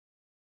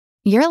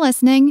You're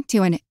listening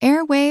to an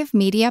Airwave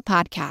Media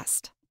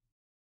Podcast.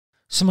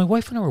 So my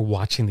wife and I were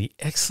watching the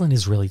excellent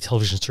Israeli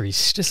television series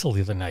Shtisel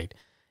the other night,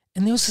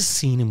 and there was a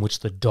scene in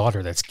which the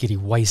daughter, that's Giddy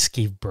Weiss,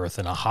 gave birth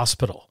in a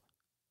hospital.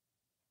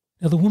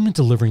 Now the woman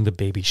delivering the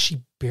baby,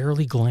 she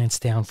barely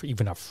glanced down for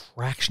even a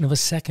fraction of a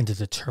second to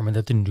determine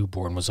that the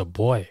newborn was a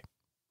boy.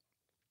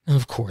 And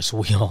of course,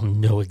 we all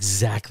know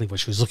exactly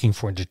what she was looking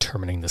for in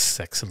determining the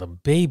sex of the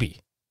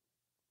baby.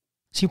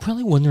 So you're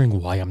probably wondering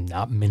why I'm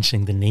not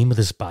mentioning the name of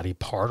this body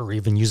part or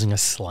even using a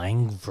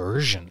slang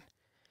version.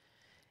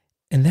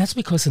 And that's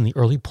because in the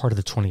early part of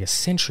the 20th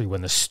century,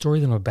 when the story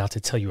that I'm about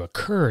to tell you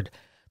occurred,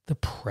 the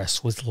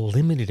press was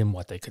limited in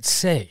what they could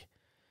say.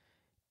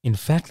 In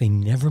fact, they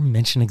never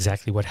mentioned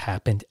exactly what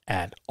happened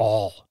at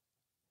all.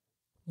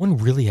 One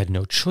really had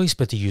no choice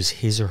but to use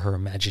his or her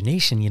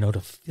imagination,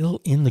 to fill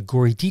in the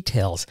gory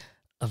details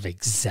of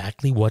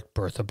exactly what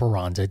Bertha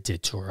Boronda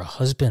did to her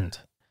husband.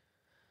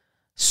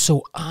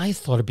 So I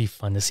thought it'd be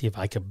fun to see if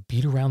I could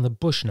beat around the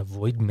bush and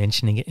avoid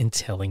mentioning it and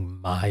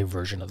telling my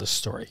version of the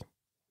story.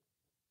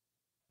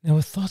 Now,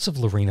 if thoughts of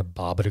Lorena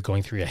Bobbitt are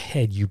going through your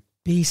head, you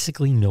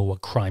basically know what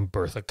crime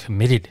Bertha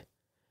committed.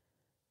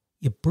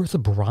 Yet Bertha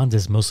Boronda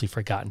is mostly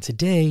forgotten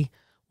today,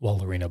 while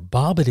Lorena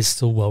Bobbitt is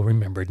still well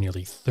remembered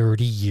nearly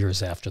 30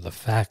 years after the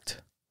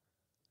fact.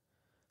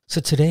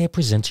 So today I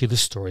present to you the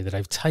story that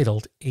I've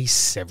titled A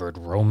Severed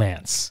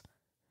Romance.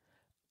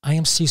 I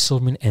am Steve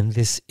Silverman, and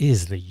this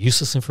is the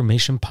Useless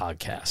Information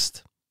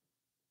Podcast.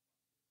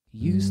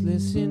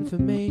 Useless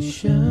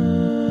information.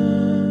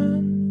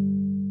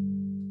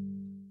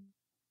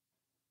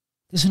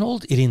 There's an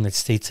old idiom that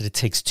states that it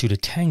takes two to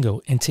tango,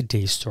 and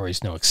today's story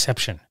is no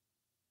exception.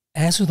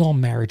 As with all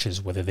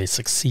marriages, whether they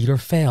succeed or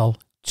fail,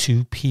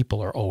 two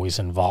people are always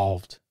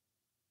involved.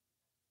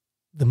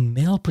 The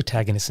male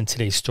protagonist in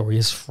today's story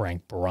is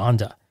Frank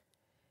Boronda,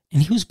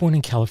 and he was born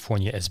in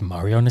California as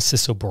Mario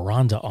Narciso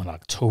Boronda on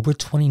October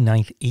 29,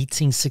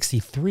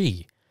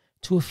 1863,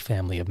 to a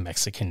family of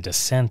Mexican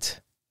descent.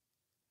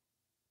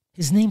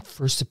 His name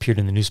first appeared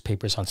in the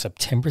newspapers on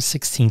September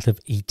 16th of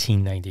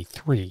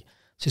 1893,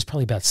 so he's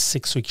probably about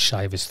 6 weeks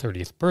shy of his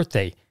 30th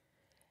birthday,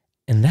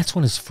 and that's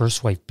when his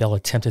first wife, Belle,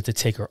 attempted to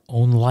take her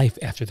own life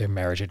after their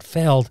marriage had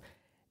failed,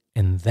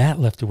 and that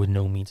left her with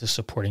no means of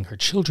supporting her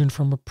children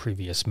from a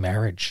previous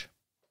marriage.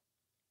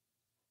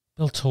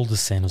 Belle told the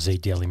San Jose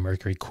Daily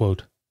Mercury,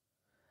 quote,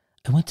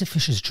 "I went to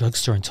Fisher's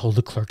drugstore and told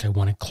the clerk I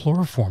wanted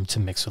chloroform to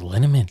mix with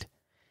liniment.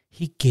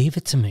 He gave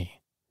it to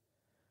me.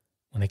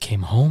 When I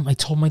came home, I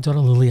told my daughter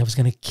Lily I was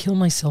going to kill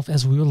myself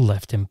as we were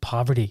left in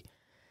poverty.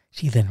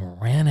 She then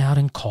ran out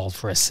and called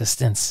for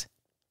assistance."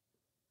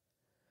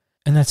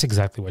 And that's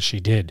exactly what she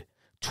did.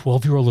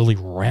 12-year-old Lily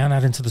ran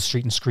out into the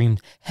street and screamed,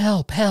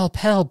 "Help, help,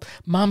 help!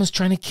 Mama's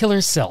trying to kill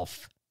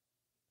herself."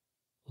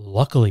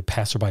 Luckily,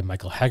 passerby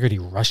Michael Haggerty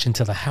rushed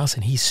into the house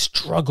and he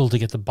struggled to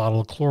get the bottle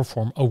of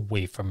chloroform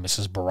away from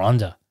Mrs.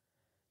 Boronda.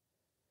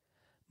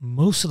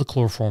 Most of the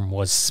chloroform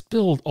was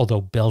spilled,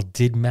 although Belle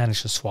did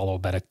manage to swallow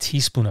about a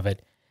teaspoon of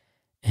it,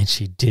 and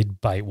she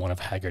did bite one of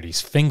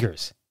Haggerty's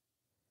fingers.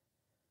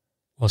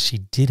 While she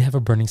did have a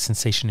burning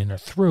sensation in her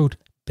throat,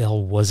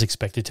 Belle was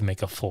expected to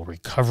make a full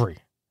recovery.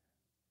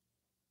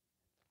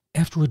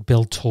 Afterward,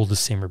 Belle told the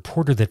same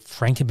reporter that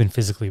Frank had been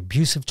physically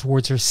abusive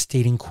towards her,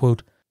 stating,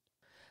 quote,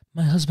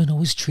 "My husband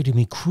always treated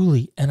me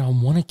cruelly, and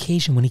on one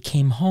occasion when he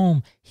came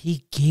home,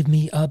 he gave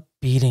me a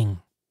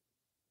beating."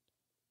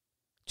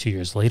 2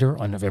 years later,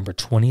 on November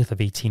 20th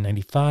of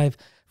 1895,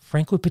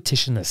 Frank would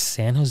petition the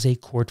San Jose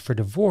court for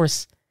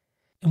divorce,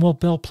 and while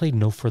Belle played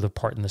no further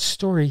part in the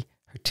story,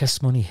 her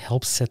testimony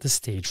helped set the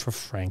stage for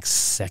Frank's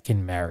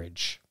second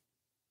marriage.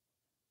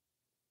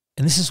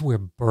 And this is where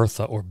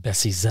Bertha, or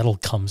Bessie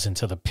Zettel, comes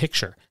into the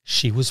picture.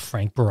 She was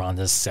Frank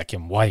Boronda's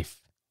second wife.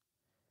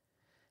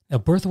 Now,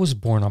 Bertha was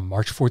born on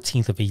March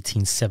 14th of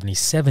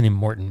 1877 in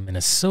Morton,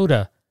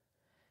 Minnesota,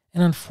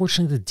 and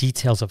unfortunately the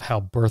details of how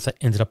Bertha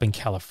ended up in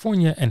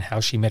California and how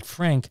she met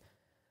Frank,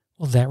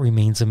 well, that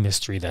remains a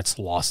mystery that's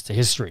lost to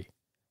history.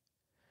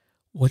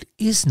 What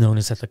is known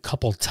is that the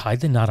couple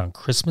tied the knot on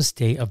Christmas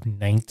Day of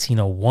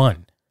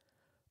 1901.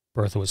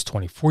 Bertha was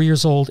 24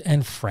 years old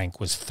and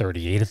Frank was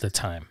 38 at the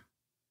time.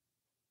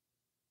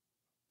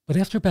 But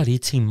after about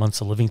 18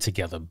 months of living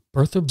together,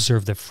 Bertha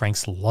observed that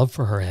Frank's love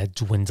for her had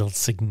dwindled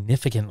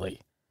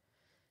significantly.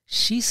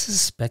 She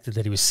suspected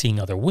that he was seeing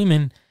other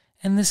women,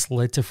 and this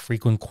led to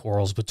frequent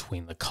quarrels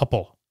between the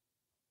couple.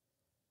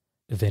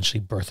 Eventually,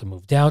 Bertha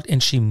moved out,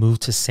 and she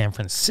moved to San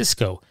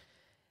Francisco,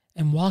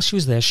 and while she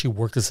was there, she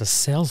worked as a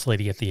sales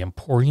lady at the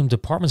Emporium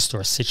department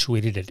store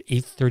situated at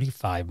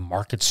 835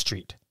 Market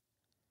Street.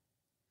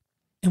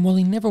 And while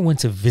he never went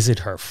to visit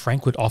her,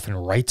 Frank would often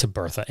write to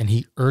Bertha, and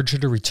he urged her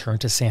to return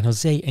to San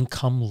Jose and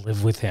come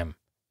live with him.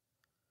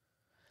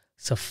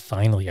 So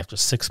finally, after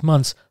 6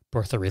 months,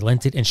 Bertha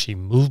relented and she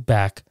moved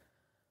back,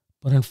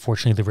 but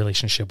unfortunately the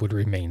relationship would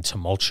remain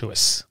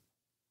tumultuous.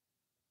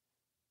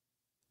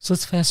 So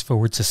let's fast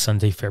forward to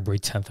Sunday, February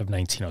 10th of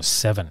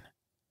 1907.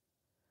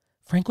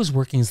 Frank was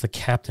working as the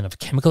captain of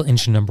Chemical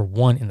Engine No.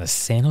 1 in the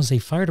San Jose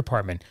Fire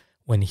Department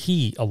when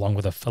he, along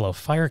with a fellow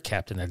fire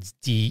captain, that's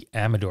D.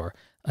 Amador,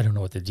 I don't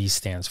know what the D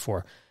stands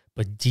for,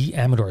 but D.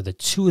 Amador, the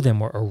two of them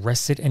were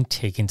arrested and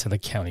taken to the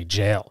county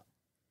jail.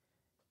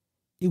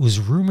 It was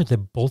rumored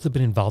that both had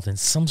been involved in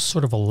some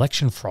sort of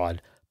election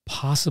fraud,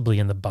 possibly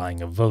in the buying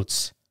of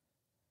votes.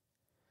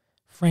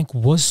 Frank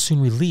was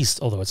soon released,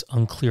 although it's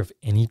unclear if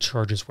any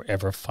charges were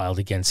ever filed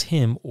against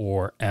him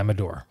or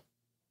Amador.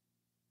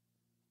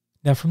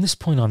 Now, from this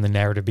point on, the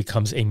narrative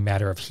becomes a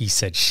matter of he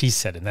said, she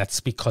said, and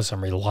that's because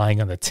I'm relying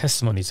on the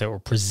testimonies that were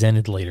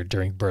presented later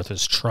during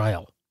Bertha's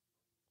trial.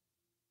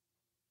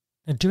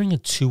 Now, during a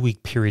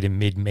 2-week period in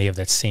mid-May of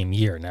that same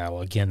year, now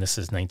again, this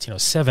is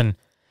 1907,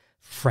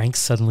 Frank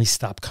suddenly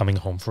stopped coming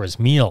home for his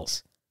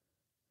meals.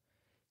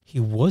 He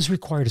was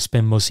required to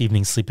spend most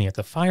evenings sleeping at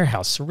the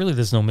firehouse, so really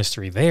there's no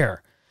mystery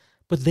there.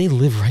 But they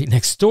live right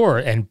next door,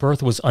 and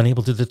Bertha was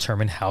unable to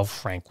determine how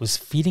Frank was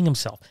feeding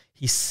himself.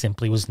 He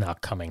simply was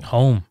not coming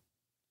home.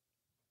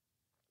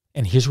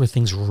 And here's where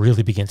things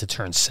really begin to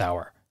turn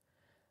sour.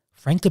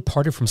 Frank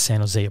departed from San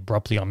Jose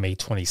abruptly on May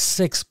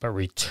 26, but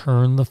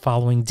returned the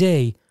following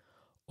day,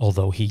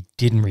 although he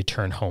didn't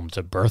return home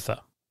to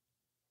Bertha.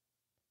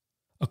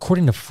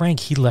 According to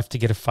Frank, he left to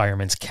get a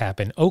fireman's cap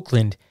in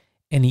Oakland,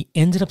 and he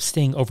ended up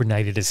staying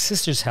overnight at his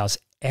sister's house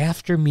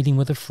after meeting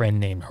with a friend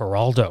named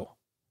Geraldo.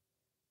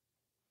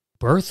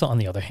 Bertha, on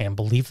the other hand,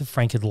 believed that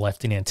Frank had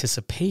left in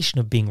anticipation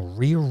of being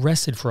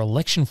rearrested for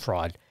election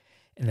fraud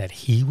and that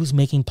he was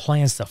making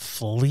plans to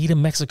flee to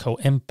Mexico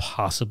and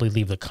possibly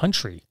leave the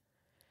country.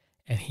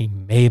 And he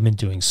may have been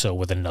doing so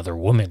with another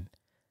woman.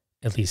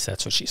 At least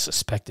that's what she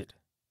suspected.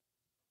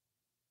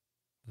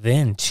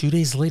 Then, 2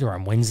 days later,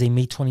 on Wednesday,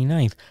 May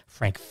 29th,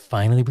 Frank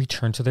finally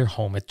returned to their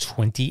home at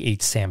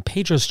 28 San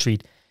Pedro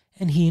Street,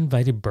 and he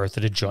invited Bertha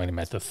to join him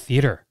at the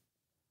theater.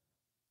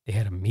 They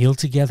had a meal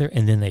together,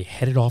 and then they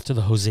headed off to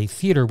the Jose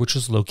Theater, which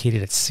was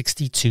located at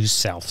 62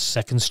 South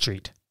 2nd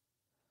Street.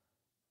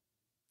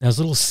 Now, as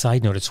a little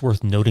side note, it's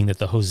worth noting that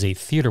the Jose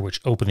Theater,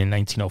 which opened in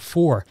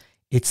 1904,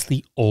 it's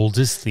the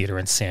oldest theater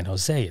in San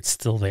Jose. It's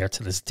still there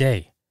to this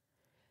day.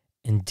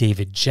 And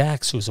David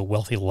Jacks, who was a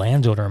wealthy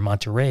landowner in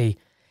Monterey,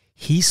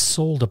 he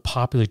sold a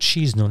popular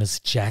cheese known as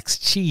Jack's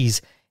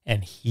Cheese,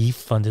 and he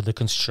funded the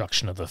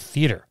construction of the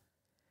theater.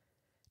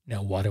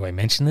 Now, why do I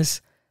mention this?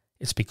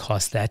 It's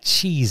because that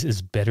cheese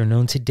is better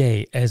known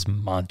today as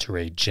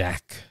Monterey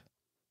Jack.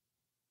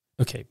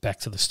 Okay, back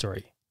to the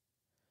story.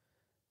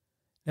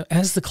 Now,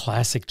 as the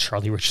classic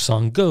Charlie Rich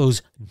song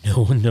goes,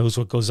 no one knows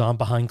what goes on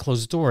behind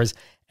closed doors,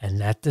 and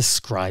that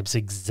describes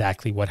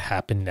exactly what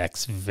happened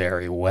next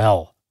very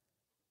well.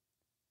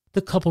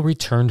 The couple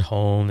returned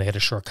home, they had a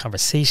short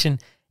conversation,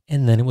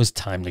 and then it was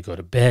time to go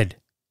to bed.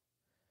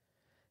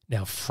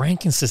 Now,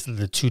 Frank insisted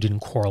the two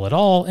didn't quarrel at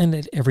all and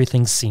that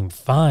everything seemed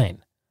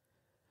fine.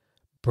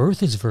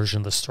 Bertha's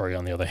version of the story,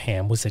 on the other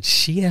hand, was that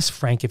she asked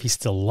Frank if he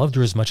still loved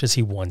her as much as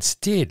he once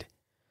did.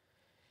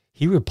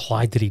 He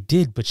replied that he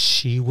did, but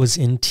she was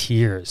in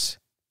tears.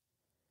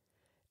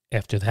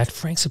 After that,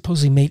 Frank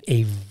supposedly made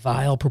a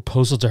vile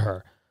proposal to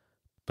her,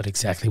 but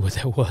exactly what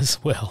that was,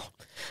 well,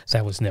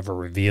 that was never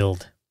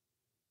revealed.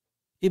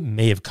 It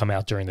may have come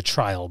out during the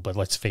trial, but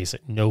let's face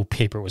it, no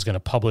paper was going to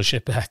publish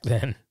it back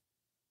then.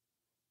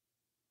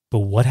 But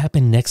what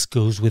happened next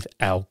goes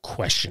without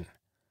question.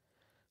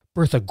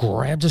 Bertha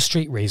grabbed a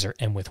straight razor,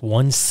 and with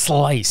one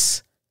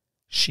slice,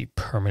 she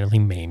permanently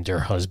maimed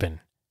her husband.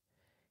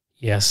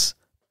 Yes,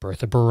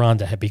 Bertha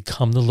Boronda had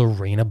become the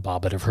Lorena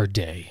Bobbitt of her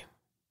day.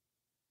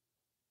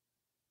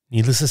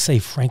 Needless to say,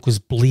 Frank was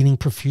bleeding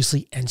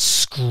profusely and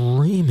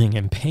screaming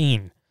in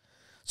pain.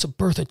 So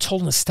Bertha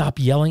told him to stop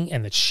yelling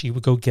and that she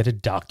would go get a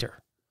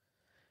doctor.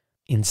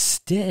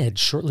 Instead,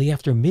 shortly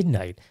after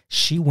midnight,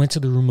 she went to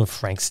the room of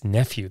Frank's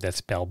nephew,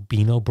 that's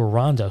Balbino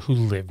Boronda, who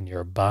lived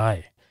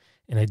nearby.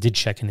 And I did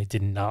check, and they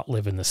did not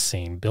live in the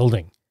same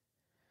building.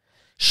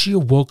 She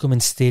awoke him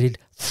and stated,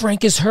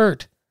 "Frank is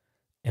hurt."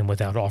 And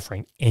without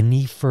offering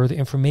any further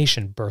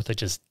information, Bertha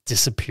just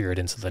disappeared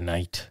into the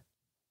night.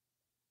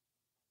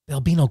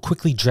 Balbino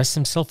quickly dressed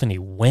himself and he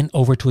went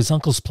over to his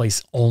uncle's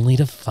place only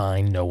to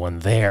find no one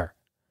there.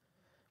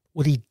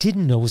 What he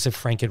didn't know was that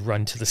Frank had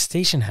run to the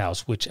station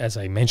house, which, as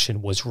I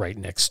mentioned, was right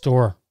next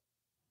door.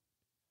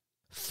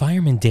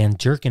 Fireman Dan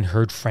Durkin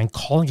heard Frank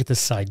calling at the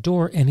side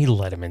door and he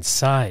let him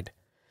inside.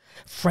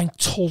 Frank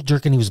told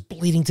Durkin he was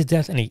bleeding to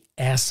death and he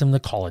asked him to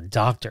call a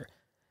doctor.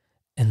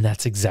 And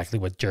that's exactly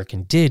what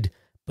Durkin did,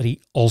 but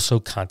he also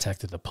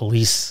contacted the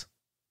police.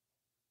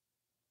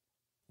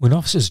 When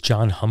officers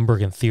John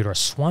Humberg and Theodore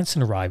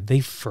Swanson arrived,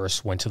 they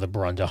first went to the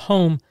Boronda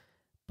home,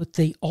 but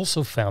they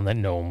also found that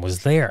no one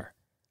was there.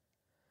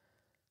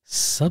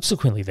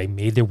 Subsequently, they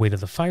made their way to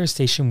the fire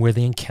station where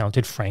they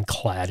encountered Frank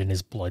clad in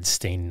his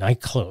blood-stained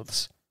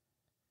nightclothes.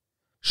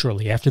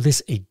 Shortly after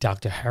this, a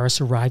Dr. Harris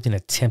arrived and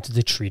attempted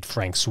to treat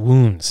Frank's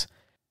wounds.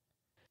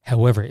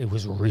 However, it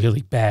was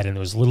really bad and there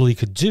was little he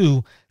could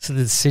do, so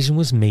the decision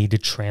was made to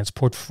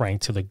transport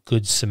Frank to the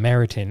Good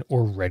Samaritan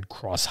or Red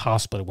Cross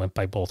Hospital. It went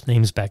by both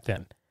names back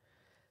then.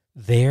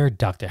 There,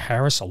 Dr.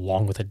 Harris,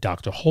 along with a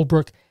Dr.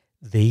 Holbrook,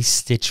 they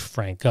stitched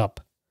Frank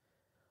up.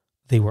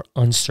 they were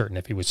uncertain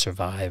if he would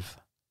survive.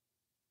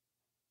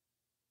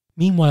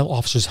 Meanwhile,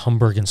 officers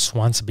Humberg and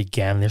Swanson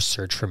began their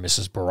search for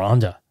Mrs.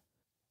 Boronda.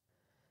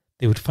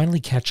 They would finally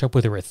catch up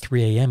with her at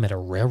 3 a.m. at a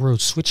railroad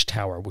switch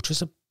tower, which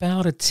was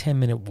about a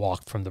 10-minute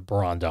walk from the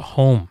Boronda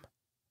home.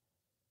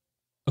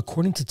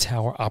 According to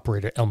tower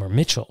operator Elmer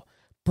Mitchell,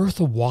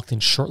 Bertha walked in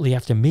shortly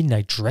after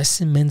midnight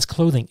dressed in men's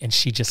clothing, and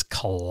she just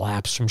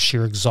collapsed from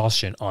sheer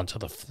exhaustion onto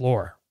the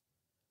floor.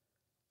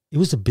 It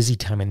was a busy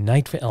time of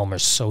night for Elmer,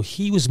 so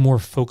he was more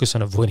focused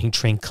on avoiding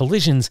train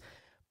collisions,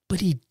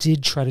 but he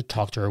did try to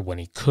talk to her when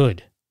he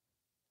could.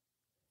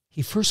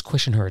 He first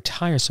questioned her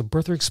attire, so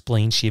Bertha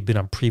explained she had been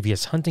on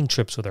previous hunting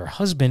trips with her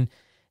husband,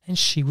 and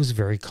she was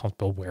very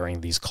comfortable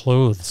wearing these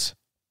clothes.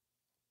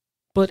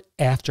 But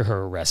after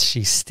her arrest,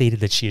 she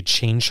stated that she had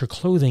changed her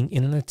clothing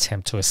in an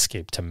attempt to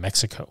escape to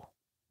Mexico.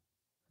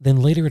 Then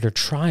later at her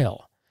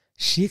trial,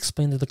 she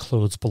explained that the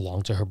clothes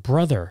belonged to her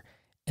brother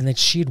and that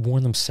she had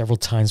worn them several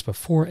times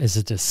before as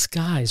a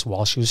disguise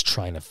while she was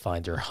trying to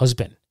find her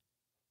husband.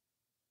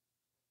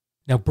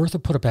 Now, Bertha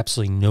put up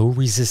absolutely no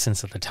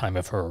resistance at the time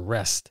of her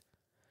arrest.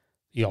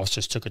 The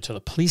officers took her to the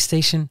police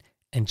station,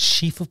 and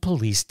Chief of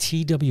Police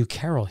T.W.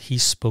 Carroll, he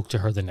spoke to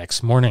her the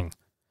next morning.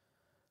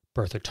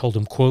 Bertha told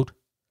him, quote,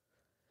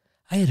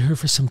 "I had heard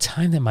for some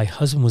time that my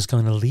husband was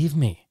going to leave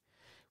me.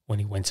 When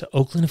he went to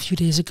Oakland a few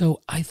days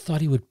ago, I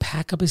thought he would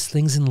pack up his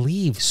things and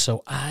leave,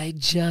 so I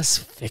just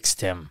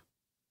fixed him."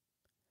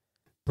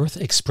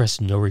 Bertha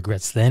expressed no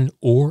regrets then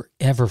or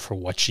ever for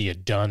what she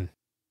had done.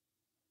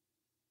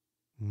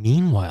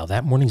 Meanwhile,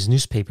 that morning's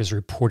newspapers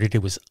reported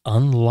it was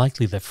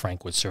unlikely that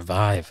Frank would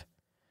survive.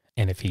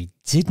 And if he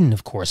didn't,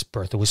 of course,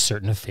 Bertha was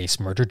certain to face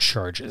murder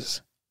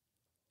charges.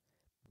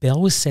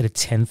 Bail was set at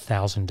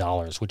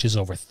 $10,000, which is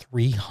over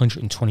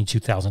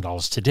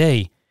 $322,000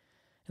 today.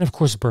 And of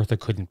course, Bertha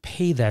couldn't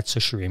pay that, so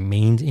she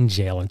remained in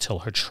jail until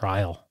her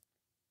trial.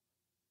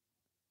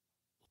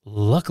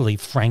 Luckily,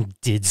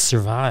 Frank did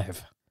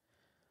survive.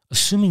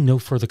 Assuming no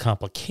further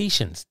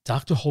complications,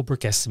 Dr.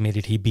 Holbrook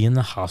estimated he'd be in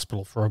the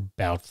hospital for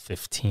about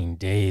 15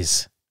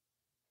 days.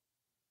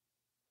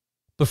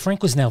 But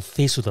Frank was now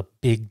faced with a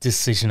big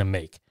decision to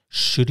make.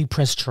 Should he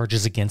press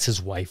charges against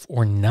his wife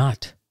or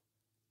not?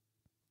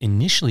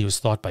 Initially, it was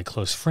thought by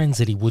close friends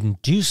that he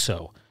wouldn't do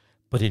so,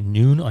 but at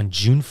noon on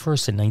June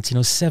 1st of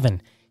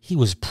 1907, he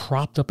was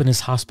propped up in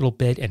his hospital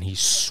bed and he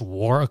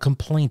swore a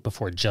complaint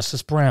before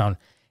Justice Brown,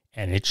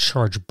 and it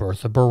charged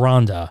Bertha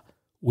Boronda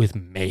with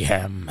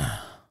mayhem.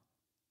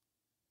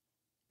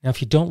 Now, if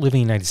you don't live in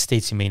the United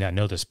States, you may not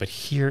know this, but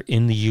here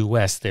in the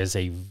U.S., there's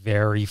a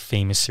very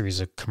famous series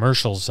of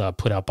commercials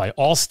put out by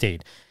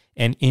Allstate,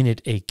 and in it,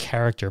 a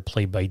character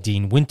played by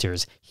Dean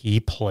Winters,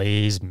 he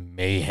plays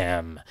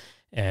mayhem,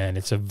 and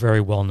it's a very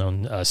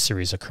well-known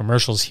series of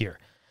commercials here.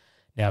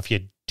 Now, if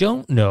you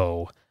don't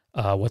know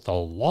what the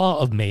law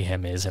of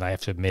mayhem is, and I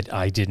have to admit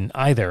I didn't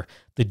either,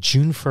 the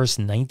June 1st,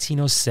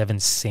 1907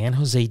 San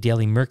Jose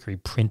Daily Mercury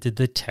printed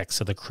the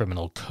text of the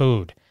criminal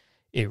code.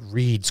 It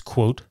reads,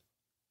 quote,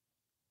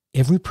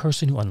 "Every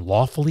person who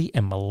unlawfully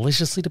and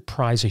maliciously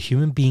deprives a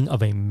human being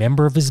of a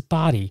member of his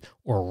body,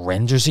 or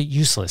renders it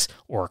useless,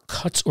 or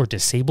cuts or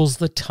disables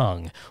the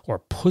tongue, or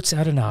puts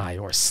out an eye,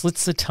 or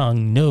slits the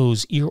tongue,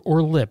 nose, ear,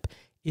 or lip,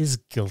 is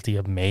guilty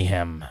of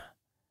mayhem."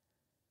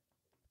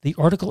 The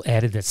article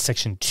added that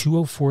Section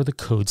 204 of the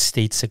Code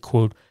states that,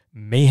 quote,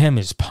 "Mayhem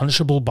is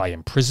punishable by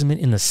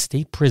imprisonment in the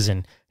state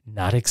prison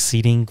not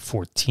exceeding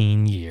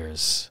 14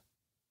 years.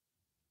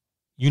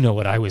 You know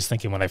what I was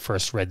thinking when I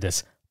first read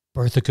this.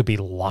 Bertha could be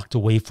locked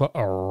away for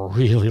a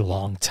really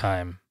long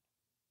time.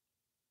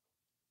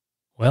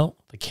 Well,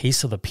 the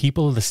case of the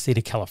people of the state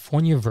of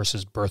California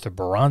versus Bertha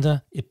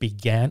Boronda, it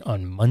began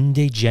on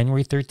Monday,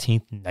 January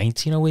 13th,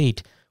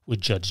 1908,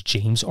 with Judge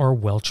James R.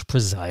 Welch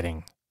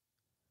presiding.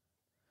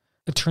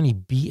 Attorney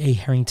B.A.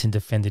 Harrington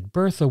defended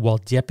Bertha, while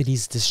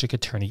Deputies District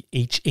Attorney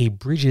H.A.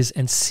 Bridges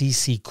and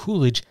C.C.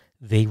 Coolidge,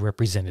 they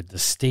represented the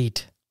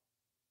state.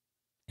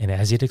 And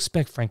as you'd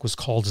expect, Frank was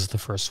called as the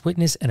first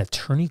witness, and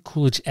Attorney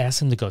Coolidge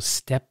asked him to go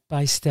step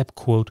by step,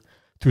 quote,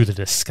 "through the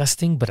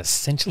disgusting but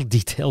essential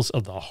details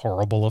of the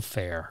horrible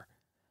affair."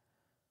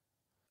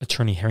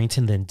 Attorney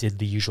Harrington then did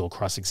the usual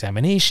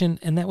cross-examination,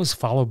 and that was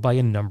followed by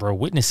a number of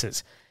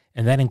witnesses.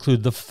 And that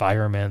included the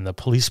firemen, the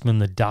policemen,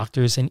 the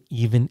doctors, and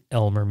even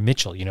Elmer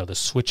Mitchell, the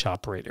switch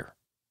operator.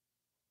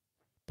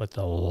 But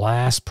the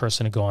last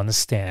person to go on the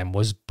stand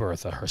was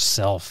Bertha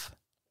herself.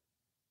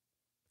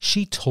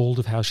 She told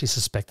of how she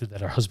suspected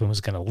that her husband was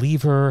going to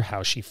leave her,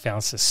 how she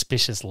found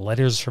suspicious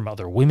letters from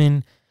other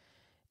women,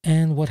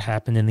 and what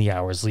happened in the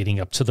hours leading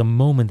up to the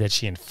moment that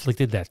she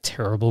inflicted that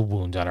terrible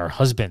wound on her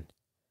husband.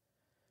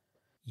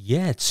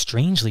 Yet,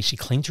 strangely, she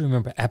claimed to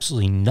remember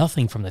absolutely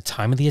nothing from the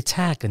time of the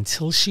attack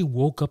until she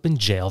woke up in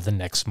jail the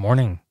next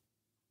morning.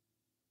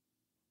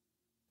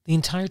 The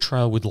entire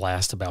trial would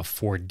last about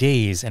 4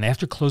 days, and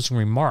after closing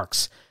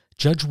remarks,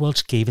 Judge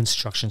Welch gave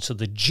instructions to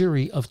the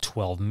jury of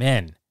 12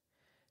 men.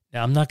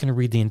 Now, I'm not going to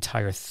read the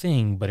entire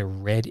thing, but it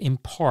read in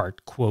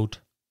part, quote,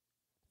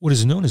 What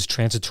is known as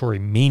transitory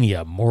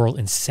mania, moral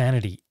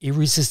insanity,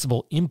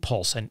 irresistible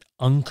impulse, and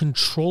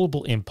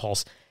uncontrollable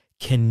impulse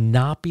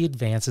cannot be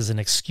advanced as an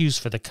excuse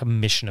for the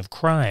commission of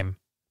crime,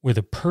 where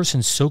the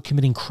person so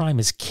committing crime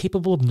is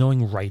capable of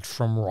knowing right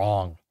from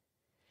wrong.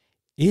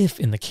 If,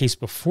 in the case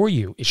before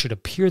you, it should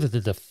appear that the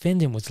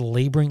defendant was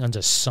laboring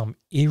under some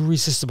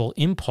irresistible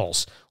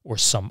impulse or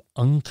some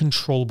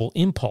uncontrollable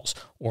impulse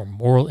or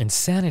moral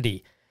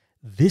insanity,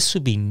 this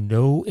would be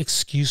no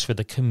excuse for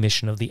the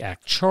commission of the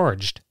act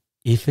charged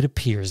if it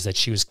appears that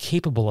she was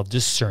capable of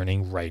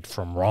discerning right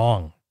from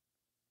wrong.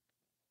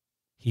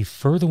 He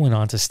further went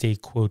on to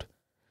state, quote,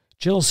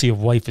 "Jealousy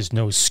of wife is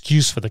no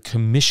excuse for the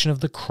commission of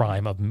the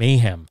crime of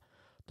mayhem.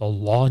 The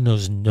law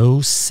knows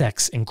no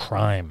sex in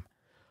crime.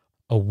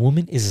 A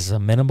woman is as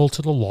amenable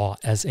to the law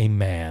as a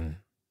man."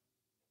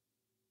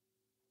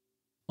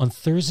 On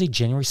Thursday,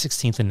 January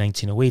 16th,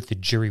 1908, the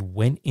jury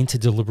went into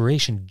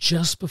deliberation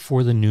just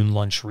before the noon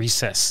lunch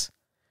recess.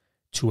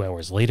 2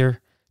 hours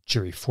later,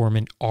 jury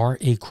foreman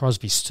R.A.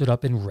 Crosby stood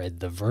up and read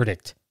the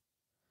verdict.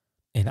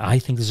 And I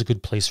think this is a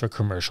good place for a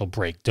commercial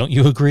break. Don't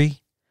you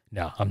agree?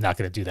 No, I'm not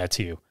going to do that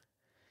to you.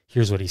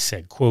 Here's what he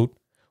said, quote,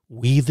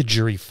 "We, the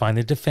jury, find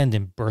the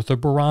defendant, Bertha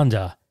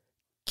Boronda,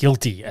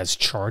 guilty as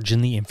charged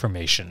in the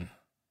information."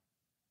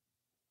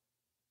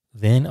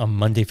 Then, on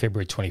Monday,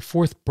 February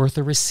 24th,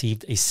 Bertha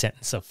received a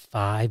sentence of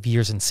 5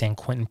 years in San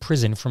Quentin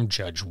prison from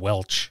Judge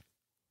Welch.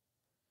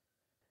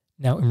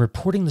 Now, in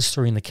reporting the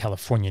story in the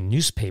California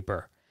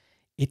newspaper,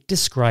 it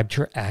described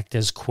her act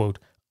as, quote,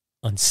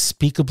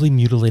 "unspeakably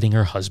mutilating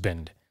her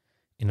husband."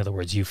 In other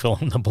words, you fill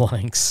in the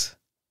blanks.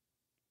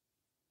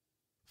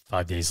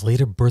 5 days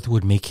later, Bertha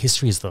would make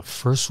history as the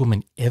first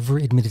woman ever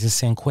admitted to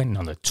San Quentin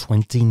on the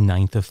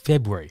 29th of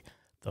February,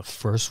 the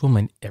first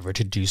woman ever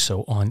to do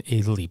so on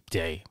a leap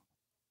day.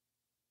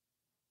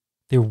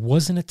 There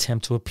was an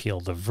attempt to appeal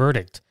the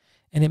verdict,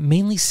 and it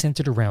mainly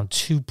centered around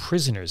two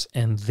prisoners,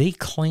 and they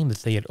claimed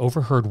that they had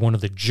overheard one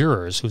of the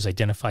jurors, who was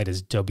identified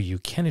as W.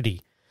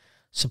 Kennedy.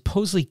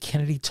 Supposedly,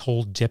 Kennedy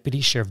told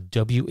Deputy Sheriff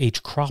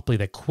W.H. Cropley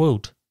that,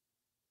 quote,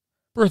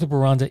 "Bertha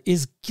Boronda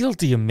is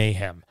guilty of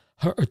mayhem.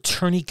 Her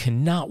attorney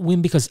cannot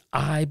win because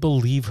I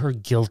believe her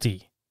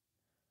guilty."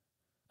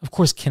 Of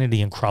course,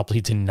 Kennedy and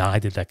Cropley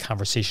denied that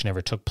conversation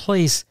ever took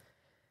place,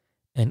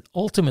 and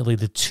ultimately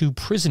the two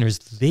prisoners,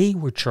 they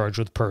were charged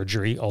with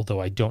perjury,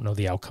 although I don't know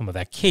the outcome of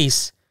that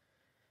case,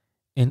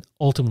 and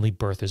ultimately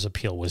Bertha's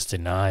appeal was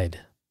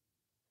denied.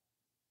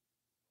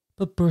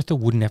 But Bertha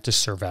wouldn't have to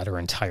serve out her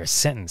entire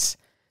sentence.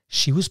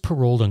 She was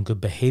paroled on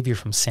good behavior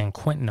from San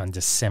Quentin on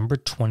December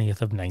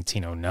 20th of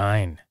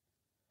 1909.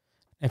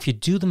 If you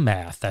do the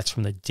math, that's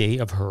from the day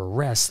of her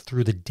arrest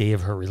through the day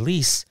of her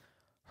release.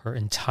 Her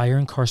entire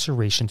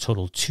incarceration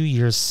totaled 2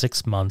 years,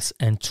 6 months,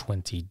 and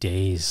 20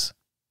 days.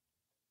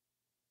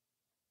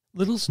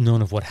 Little's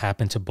known of what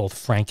happened to both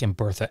Frank and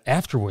Bertha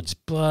afterwards,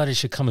 but it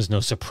should come as no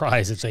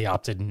surprise if they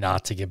opted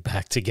not to get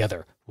back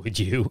together, would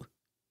you?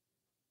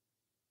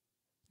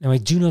 Now, I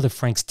do know that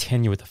Frank's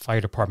tenure with the fire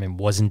department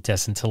wasn't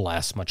destined to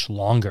last much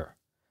longer.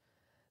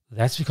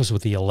 That's because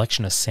with the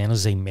election of San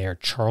Jose Mayor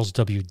Charles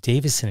W.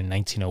 Davison in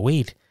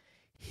 1908,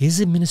 his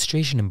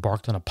administration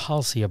embarked on a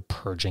policy of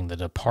purging the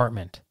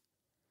department.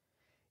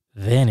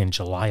 Then, in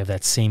July of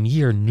that same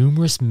year,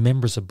 numerous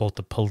members of both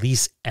the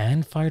police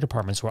and fire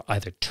departments were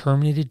either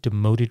terminated,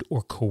 demoted,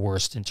 or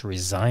coerced into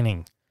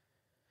resigning.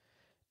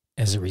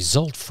 As a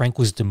result, Frank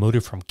was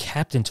demoted from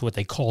captain to what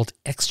they called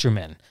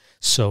extramen,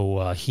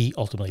 so he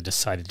ultimately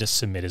decided to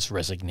submit his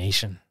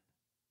resignation.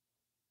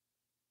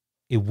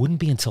 It wouldn't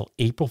be until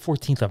April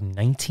 14th of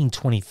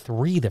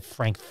 1923 that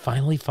Frank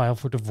finally filed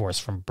for divorce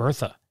from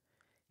Bertha.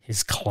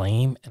 His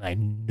claim, and I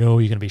know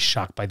you're going to be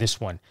shocked by this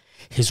one,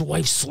 his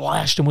wife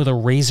slashed him with a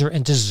razor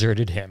and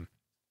deserted him.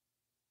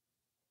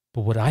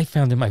 But what I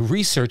found in my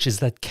research is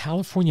that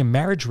California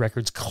marriage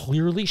records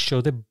clearly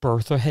show that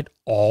Bertha had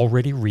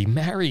already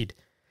remarried.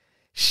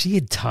 She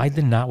had tied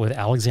the knot with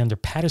Alexander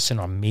Patterson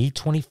on May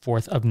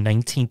 24th of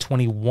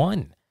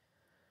 1921.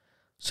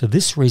 So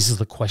this raises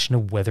the question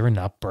of whether or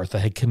not Bertha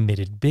had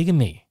committed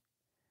bigamy.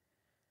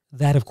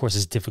 That, of course,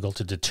 is difficult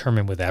to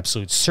determine with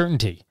absolute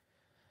certainty.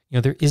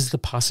 There is the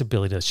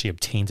possibility that she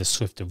obtained a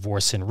swift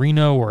divorce in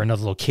Reno or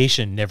another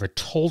location and never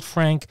told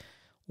Frank,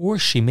 or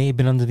she may have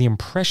been under the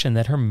impression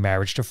that her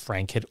marriage to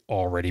Frank had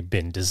already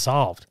been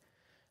dissolved.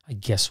 I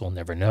guess we'll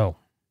never know.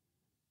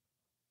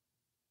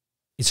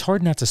 It's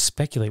hard not to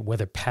speculate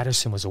whether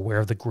Patterson was aware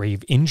of the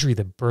grave injury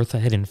that Bertha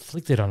had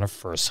inflicted on her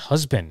first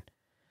husband.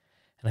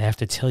 And I have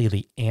to tell you,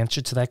 the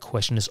answer to that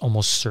question is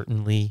almost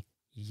certainly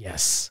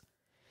yes.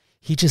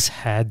 He just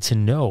had to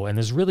know, and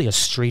there's really a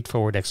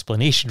straightforward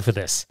explanation for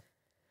this.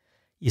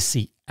 You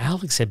see,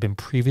 Alex had been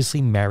previously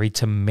married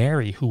to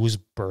Mary, who was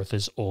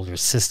Bertha's older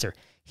sister.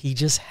 He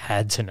just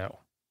had to know.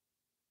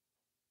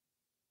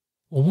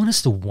 Well, one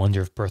has to wonder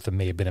if Bertha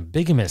may have been a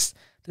bigamist.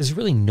 There's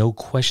really no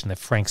question that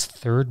Frank's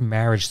third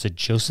marriage to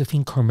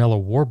Josephine Carmela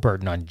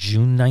Warburton on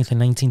June 9th of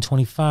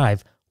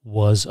 1925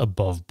 was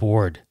above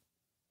board.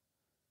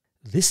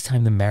 This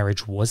time the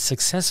marriage was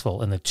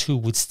successful, and the two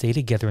would stay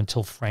together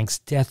until Frank's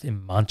death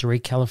in Monterey,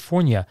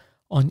 California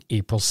on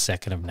April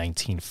 2nd of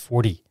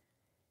 1940.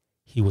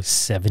 He was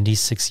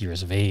 76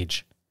 years of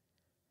age.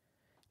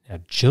 Now,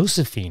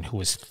 Josephine, who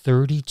was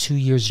 32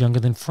 years younger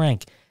than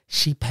Frank,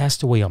 she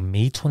passed away on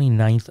May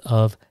 29th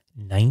of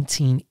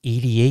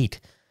 1988.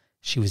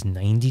 She was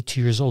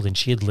 92 years old, and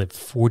she had lived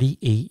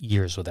 48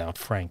 years without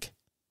Frank.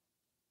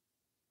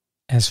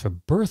 As for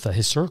Bertha,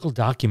 historical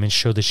documents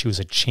show that she was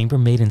a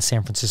chambermaid in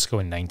San Francisco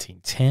in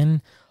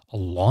 1910, a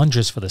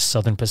laundress for the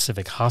Southern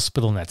Pacific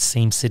Hospital in that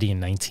same city in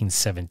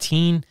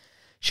 1917.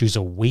 She was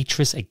a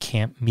waitress at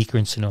Camp Meeker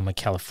in Sonoma,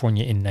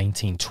 California in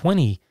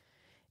 1920.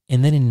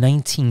 And then in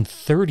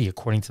 1930,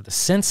 according to the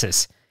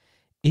census,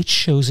 it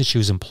shows that she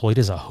was employed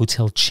as a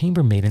hotel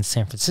chambermaid in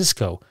San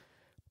Francisco,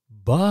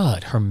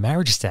 but her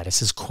marriage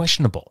status is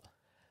questionable.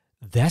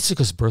 That's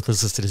because Bertha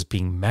is listed as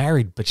being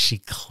married, but she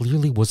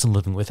clearly wasn't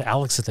living with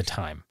Alex at the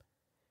time.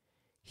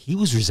 He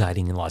was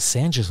residing in Los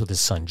Angeles with his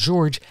son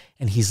George,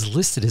 and he's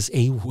listed as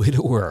a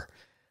widower.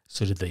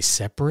 So did they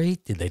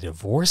separate? Did they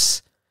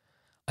divorce?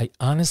 I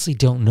honestly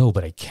don't know,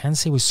 but I can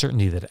say with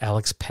certainty that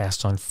Alex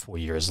passed on 4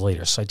 years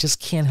later. So I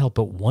just can't help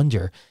but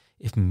wonder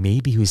if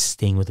maybe he was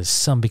staying with his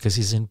son because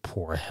he's in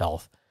poor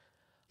health.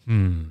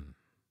 On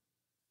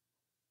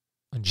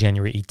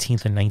January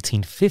 18th of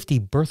 1950,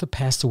 Bertha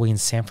passed away in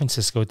San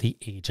Francisco at the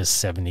age of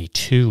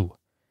 72.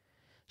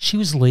 She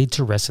was laid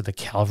to rest at the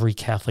Calvary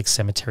Catholic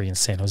Cemetery in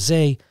San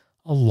Jose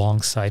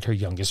alongside her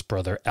youngest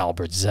brother,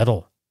 Albert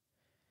Zettel.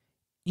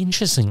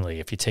 Interestingly,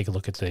 if you take a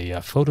look at the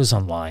photos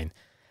online,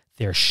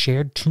 their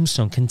shared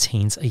tombstone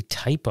contains a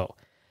typo,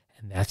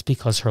 and that's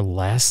because her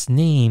last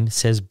name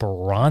says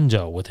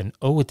Boronda with an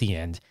O at the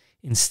end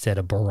instead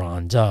of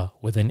Boronda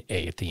with an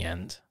A at the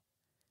end.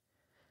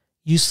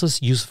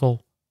 Useless,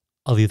 useful,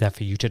 I'll leave that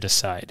for you to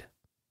decide.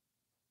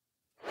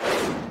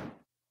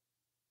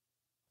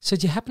 So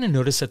did you happen to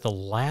notice that the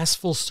last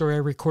full story I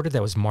recorded,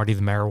 that was Marty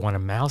the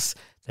Marijuana Mouse,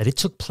 that it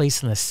took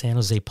place in the San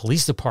Jose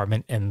Police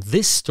Department, and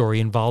this story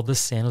involved the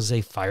San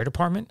Jose Fire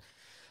Department?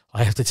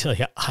 I have to tell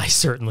you, I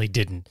certainly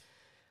didn't.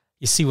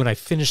 You see, when I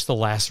finished the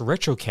last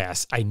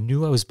retrocast, I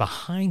knew I was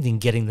behind in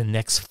getting the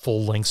next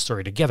full-length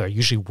story together. I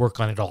usually work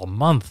on it all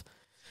month.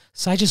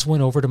 So I just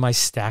went over to my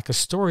stack of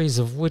stories,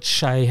 of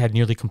which I had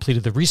nearly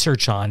completed the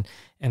research on,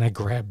 and I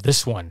grabbed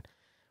this one.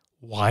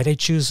 Why'd I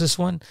choose this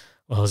one?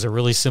 Well, there's a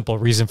really simple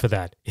reason for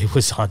that. It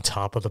was on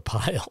top of the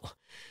pile.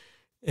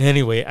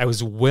 Anyway, I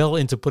was well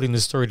into putting the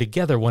story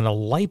together when a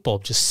light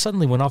bulb just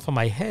suddenly went off on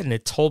my head, and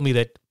it told me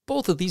that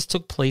both of these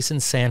took place in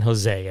San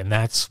Jose, and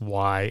that's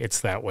why it's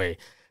that way.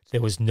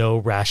 There was no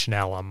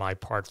rationale on my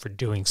part for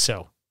doing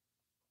so.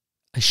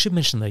 I should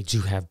mention that I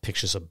do have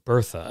pictures of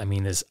Bertha. I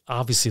mean, there's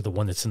obviously the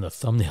one that's in the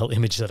thumbnail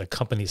image that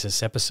accompanies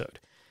this episode.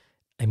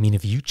 I mean,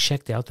 if you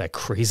checked out that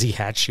crazy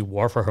hat she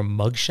wore for her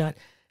mugshot,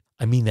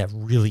 I mean, that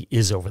really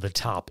is over the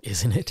top,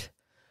 isn't it?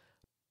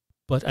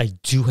 But I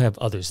do have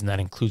others, and that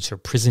includes her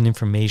prison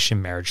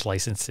information, marriage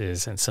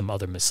licenses, and some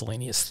other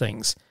miscellaneous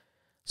things.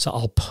 So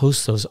I'll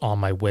post those on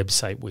my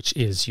website, which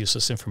is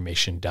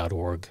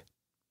uselessinformation.org.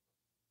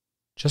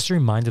 Just a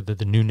reminder that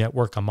the new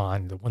network I'm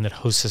on, the one that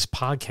hosts this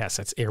podcast,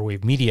 that's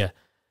Airwave Media,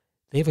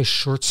 they have a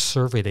short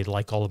survey they'd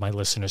like all of my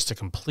listeners to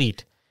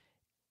complete.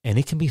 And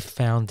it can be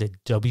found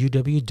at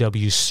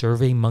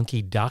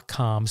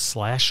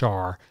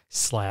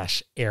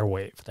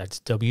www.surveymonkey.com/r/airwave. That's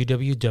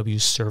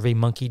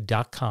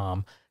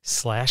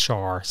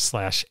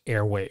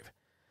www.surveymonkey.com/r/airwave.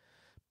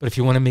 But if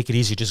you want to make it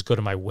easy, just go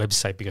to my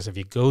website, because if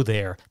you go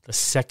there, the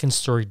second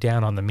story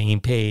down on the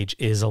main page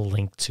is a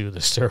link to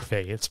the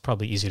survey. It's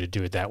probably easier to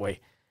do it that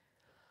way.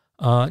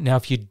 Now,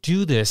 if you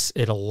do this,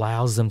 it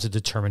allows them to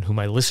determine who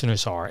my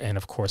listeners are, and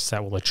of course,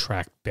 that will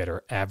attract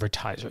better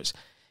advertisers.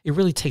 It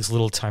really takes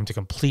little time to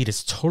complete.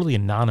 It's totally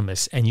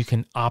anonymous, and you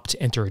can opt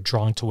to enter a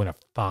drawing to win a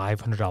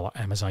 $500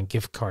 Amazon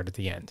gift card at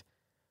the end.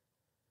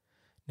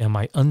 Now,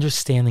 my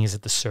understanding is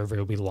that the survey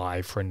will be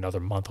live for another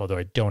month, although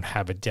I don't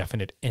have a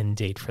definite end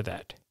date for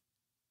that.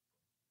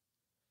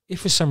 If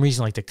for some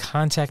reason you'd like to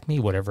contact me,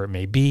 whatever it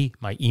may be,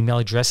 my email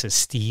address is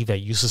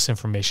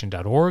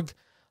steve@uselessinformation.org.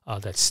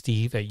 That's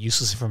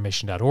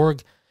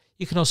steve@uselessinformation.org.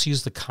 You can also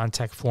use the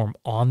contact form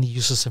on the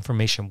Useless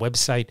Information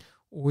website,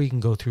 or you can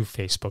go through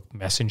Facebook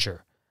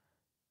Messenger.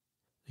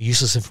 The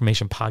Useless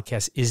Information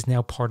podcast is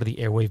now part of the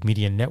Airwave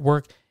Media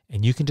Network,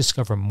 and you can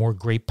discover more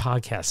great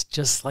podcasts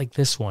just like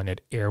this one at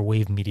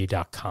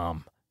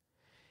airwavemedia.com.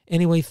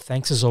 Anyway,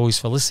 thanks as always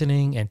for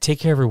listening, and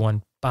take care,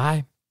 everyone.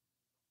 Bye.